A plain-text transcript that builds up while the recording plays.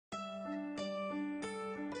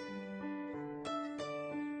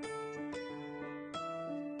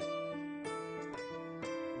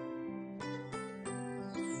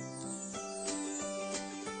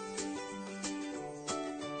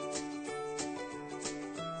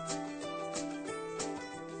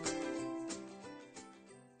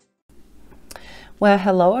Well,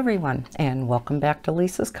 hello everyone, and welcome back to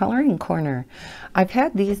Lisa's Coloring Corner. I've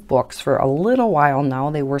had these books for a little while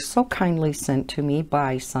now. They were so kindly sent to me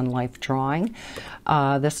by Sunlife Drawing.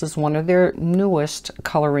 This is one of their newest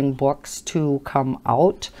coloring books to come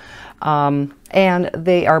out. And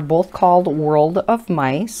they are both called World of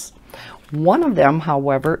Mice. One of them,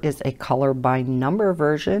 however, is a color by number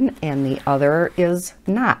version, and the other is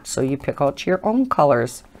not. So you pick out your own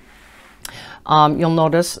colors. You'll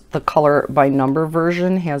notice the color by number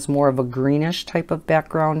version has more of a greenish type of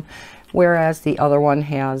background, whereas the other one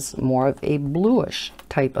has more of a bluish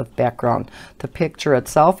type of background. The picture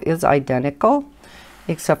itself is identical,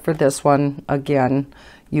 except for this one. Again,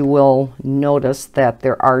 you will notice that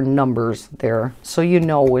there are numbers there, so you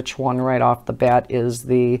know which one right off the bat is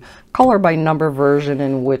the color by number version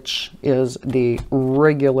and which is the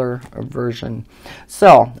regular version.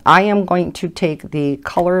 So I am going to take the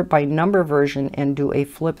color by number version and do a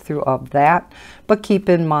flip through of that, but keep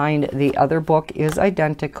in mind the other book is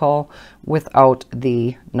identical without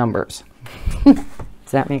the numbers.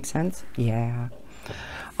 Does that make sense? Yeah.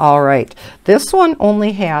 All right, this one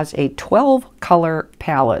only has a 12 color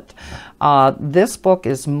palette. This book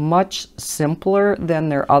is much simpler than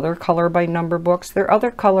their other color by number books. Their other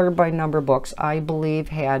color by number books, I believe,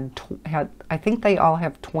 had I think they all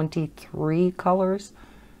have 23 colors.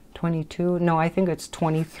 22? No, I think it's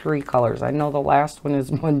 23 colors. I know the last one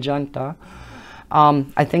is magenta.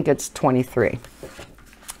 I think it's 23.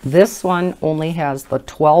 This one only has the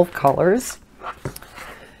 12 colors.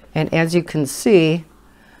 And as you can see,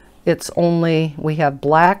 it's only, we have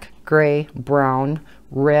black, gray, brown,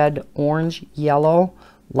 red, orange, yellow,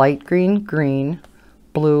 light green, green,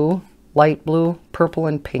 blue, light blue, purple,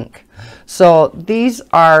 and pink. So these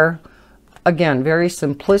are, again, very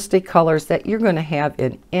simplistic colors that you're going to have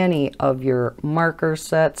in any of your marker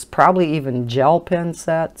sets, probably even gel pen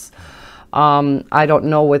sets. I don't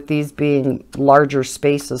know, with these being larger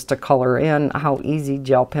spaces to color in, how easy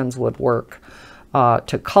gel pens would work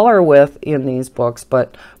to color with in these books,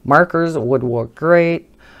 but markers would work great.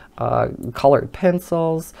 Colored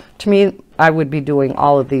pencils. To me, I would be doing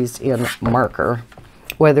all of these in marker,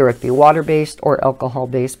 whether it be water-based or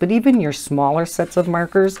alcohol-based, but even your smaller sets of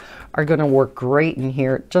markers are going to work great in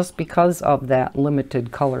here just because of that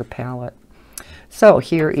limited color palette. So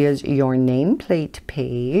here is your nameplate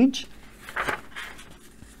page,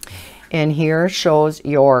 and here shows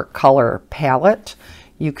your color palette.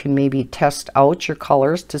 You can maybe test out your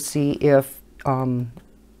colors to see if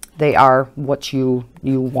they are what you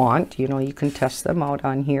want. You know, you can test them out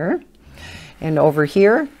on here. And over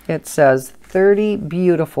here it says 30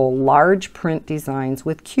 beautiful large print designs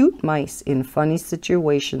with cute mice in funny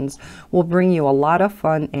situations will bring you a lot of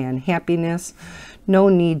fun and happiness. No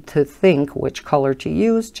need to think which color to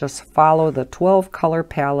use. Just follow the 12 color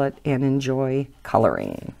palette and enjoy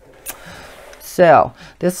coloring. So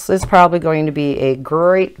this is probably going to be a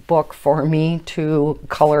great book for me to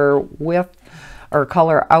color with or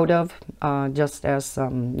color out of, just as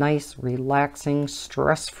some nice, relaxing,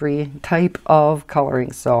 stress-free type of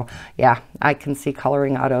coloring. So yeah, I can see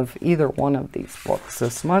coloring out of either one of these books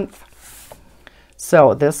this month.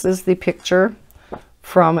 So this is the picture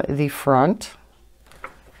from the front.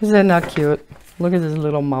 Isn't that not cute? Look at this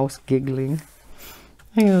little mouse giggling.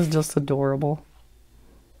 I think it's just adorable.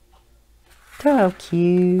 How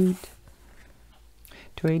cute.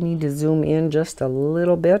 Do I need to zoom in just a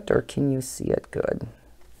little bit, or can you see it good?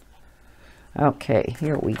 Okay,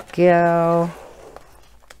 here we go.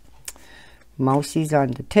 Mousie's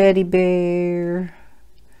on the teddy bear.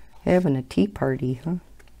 Having a tea party, huh?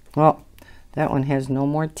 Well, that one has no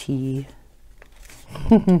more tea.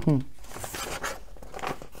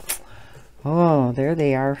 Oh, there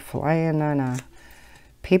they are, flying on a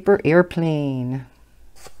paper airplane.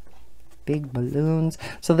 Big balloons.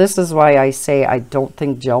 So this is why I say I don't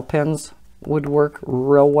think gel pens would work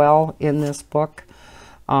real well in this book.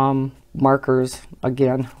 Markers,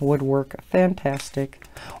 again, would work fantastic.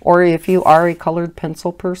 Or if you are a colored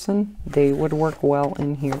pencil person, they would work well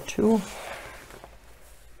in here too.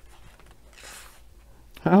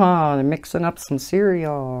 Oh, they're mixing up some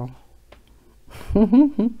cereal.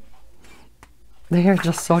 They are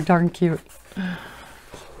just so darn cute.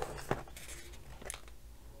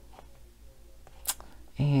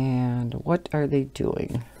 And what are they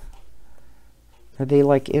doing? Are they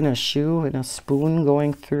like in a shoe and a spoon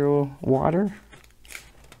going through water?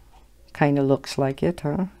 Kind of looks like it,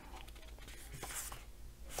 huh?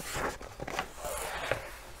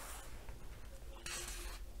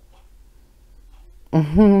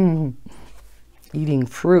 Eating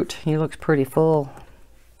fruit. He looks pretty full.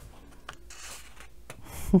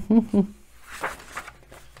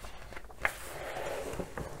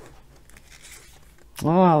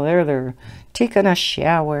 Oh, there they're taking a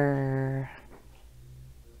shower.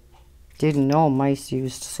 Didn't know mice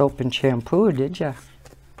used soap and shampoo, did ya?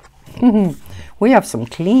 We have some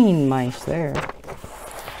clean mice there.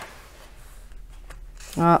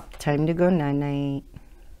 Oh, time to go night-night.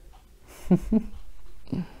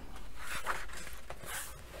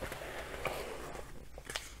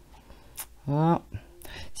 Oh,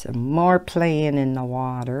 some more playing in the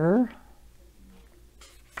water.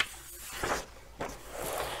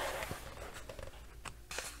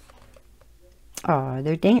 Oh,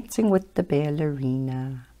 they're dancing with the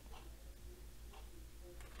ballerina.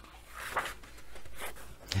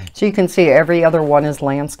 So you can see every other one is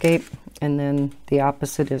landscape, and then the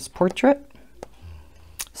opposite is portrait.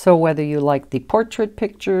 So whether you like the portrait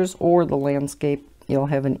pictures or the landscape, you'll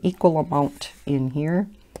have an equal amount in here.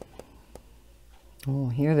 Oh,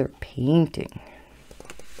 here they're painting.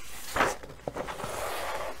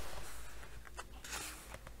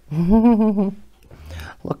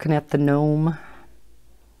 Looking at the gnome.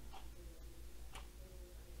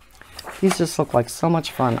 These just look like so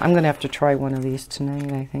much fun. I'm going to have to try one of these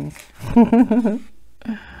tonight, I think.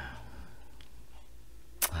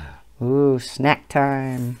 Ooh, snack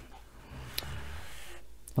time.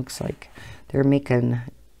 Looks like they're making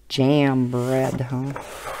jam bread, huh?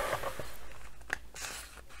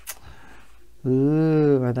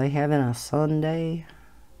 Ooh, are they having a sundae?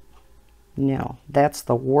 No, that's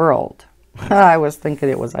the world. I was thinking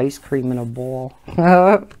it was ice cream in a bowl.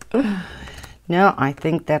 No, I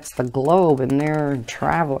think that's the globe, and they're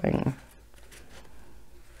traveling.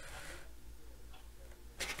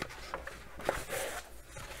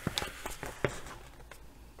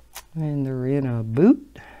 And they're in a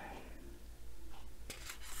boot.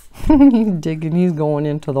 He's digging, he's going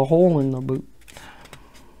into the hole in the boot.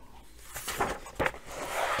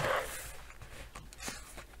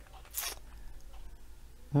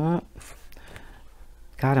 Oh,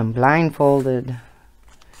 got him blindfolded.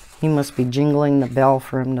 He must be jingling the bell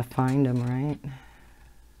for him to find him, right?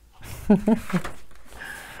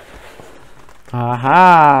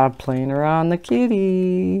 Aha, playing around the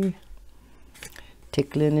kitty.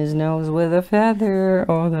 Tickling his nose with a feather.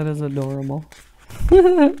 Oh, that is adorable.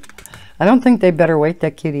 I don't think they better wake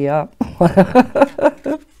that kitty up.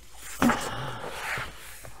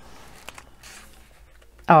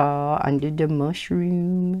 Oh, under the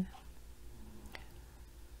mushroom.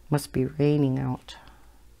 Must be raining out.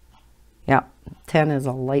 Yeah, 10 is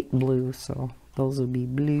a light blue, so those would be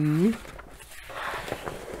blue.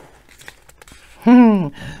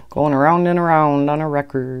 Going around and around on a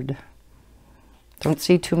record. Don't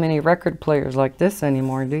see too many record players like this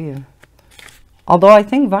anymore, do you? Although I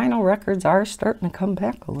think vinyl records are starting to come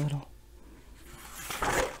back a little.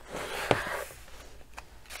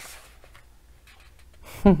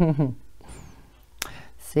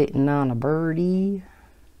 Sitting on a birdie.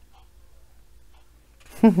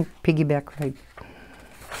 Piggyback ride.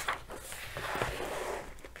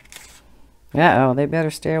 Uh-oh, they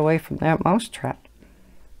better stay away from that mousetrap.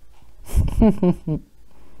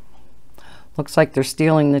 Looks like they're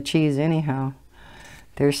stealing the cheese anyhow.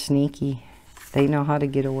 They're sneaky. They know how to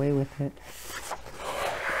get away with it.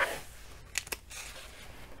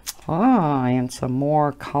 Oh, and some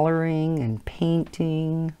more coloring and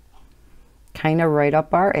painting. Kind of right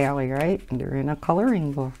up our alley, right? They're in a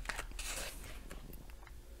coloring book.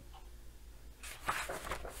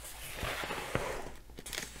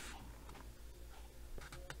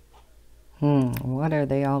 What are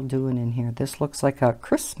they all doing in here? This looks like a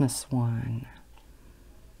Christmas one.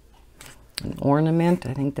 An ornament.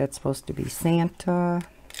 I think that's supposed to be Santa.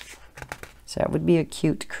 So that would be a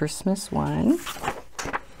cute Christmas one.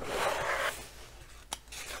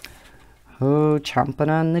 Oh, chomping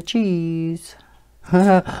on the cheese.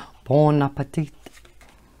 Bon appetit.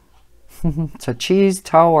 It's a cheese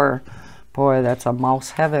tower. Boy, that's a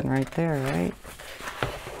mouse heaven right there, right?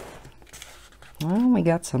 Well, we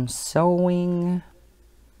got some sewing.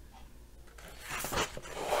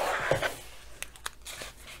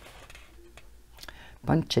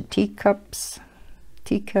 Bunch of teacups,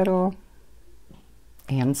 tea kettle,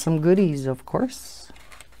 and some goodies, of course.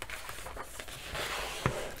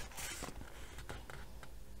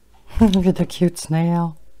 Look at the cute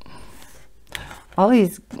snail. All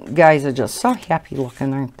these guys are just so happy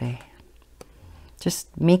looking, aren't they?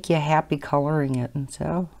 Just make you happy coloring it, and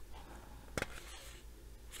so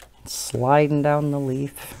sliding down the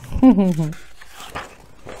leaf.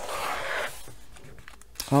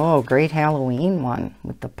 Oh, great Halloween one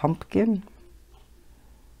with the pumpkin.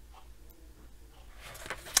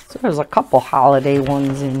 So there's a couple holiday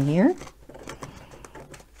ones in here.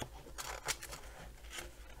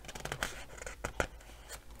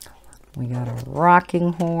 We got a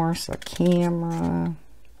rocking horse, a camera.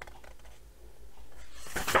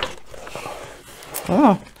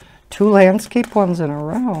 Oh, 2 landscape ones in a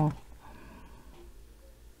row.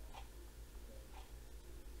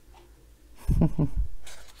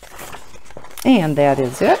 And that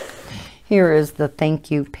is it. Here is the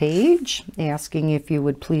thank you page, asking if you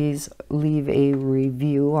would please leave a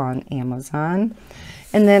review on Amazon.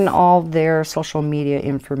 And then all their social media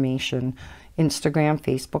information, Instagram,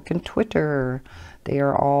 Facebook, and Twitter. They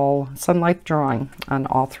are all Sunlife Drawing on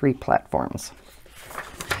all 3 platforms.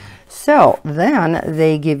 So then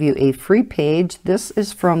they give you a free page. This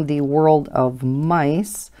is from the World of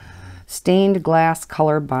Mice, Stained Glass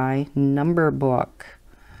Color by Number book.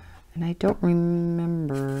 And I don't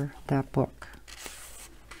remember that book.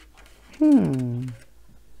 Am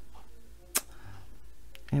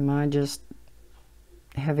I just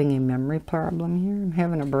having a memory problem here? I'm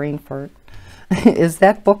having a brain fart. Is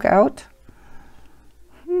that book out?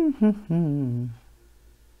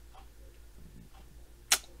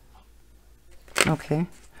 Okay.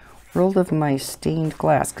 World of Mice, Stained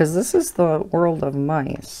Glass. Because this is the World of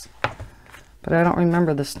Mice. But I don't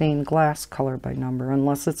remember the Stained Glass Color by Number,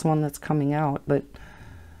 unless it's one that's coming out. But,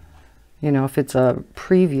 you know, if it's a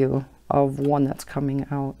preview of one that's coming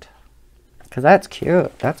out. Because that's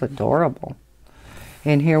cute. That's adorable.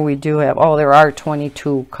 And here we do have, oh, there are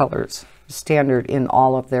 22 colors. Standard in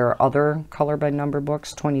all of their other Color by Number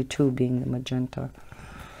books, 22 being the magenta.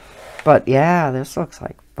 But, yeah, this looks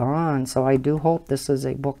like fun. So I do hope this is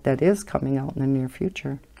a book that is coming out in the near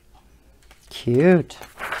future. Cute.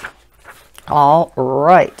 All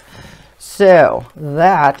right, so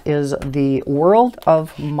that is the World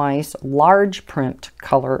of Mice large print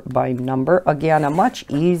Color by Number. Again, a much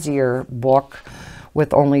easier book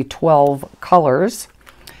with only 12 colors.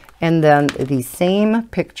 And then the same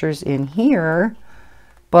pictures in here,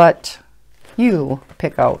 but you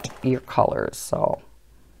pick out your colors. So,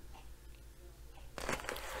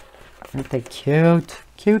 aren't they cute?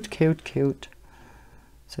 Cute, cute, cute.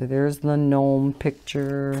 So there's the gnome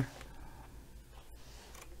picture.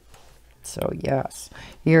 So yes,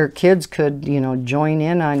 your kids could, you know, join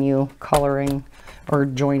in on you coloring, or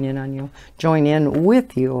join in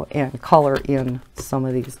with you and color in some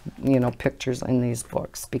of these, you know, pictures in these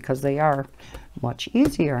books, because they are much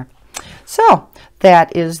easier. So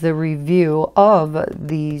that is the review of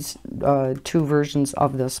these 2 versions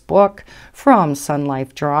of this book from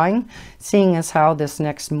Sunlife Drawing, seeing as how this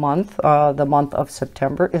next month, the month of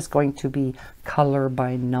September, is going to be Color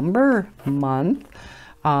by Number month.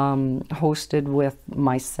 Hosted with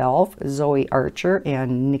myself, Zoe Archer,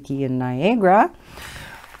 and Nikki in Niagara.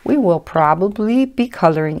 We will probably be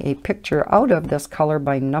coloring a picture out of this Color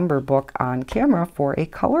by Number book on camera for a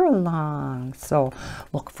color along. So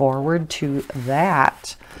look forward to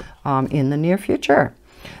that in the near future.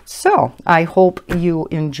 So I hope you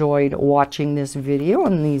enjoyed watching this video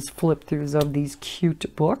and these flip throughs of these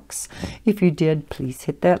cute books. If you did, please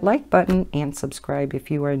hit that like button and subscribe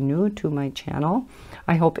if you are new to my channel.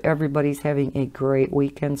 I hope everybody's having a great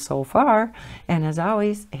weekend so far. And as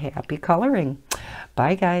always, happy coloring.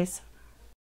 Bye, guys.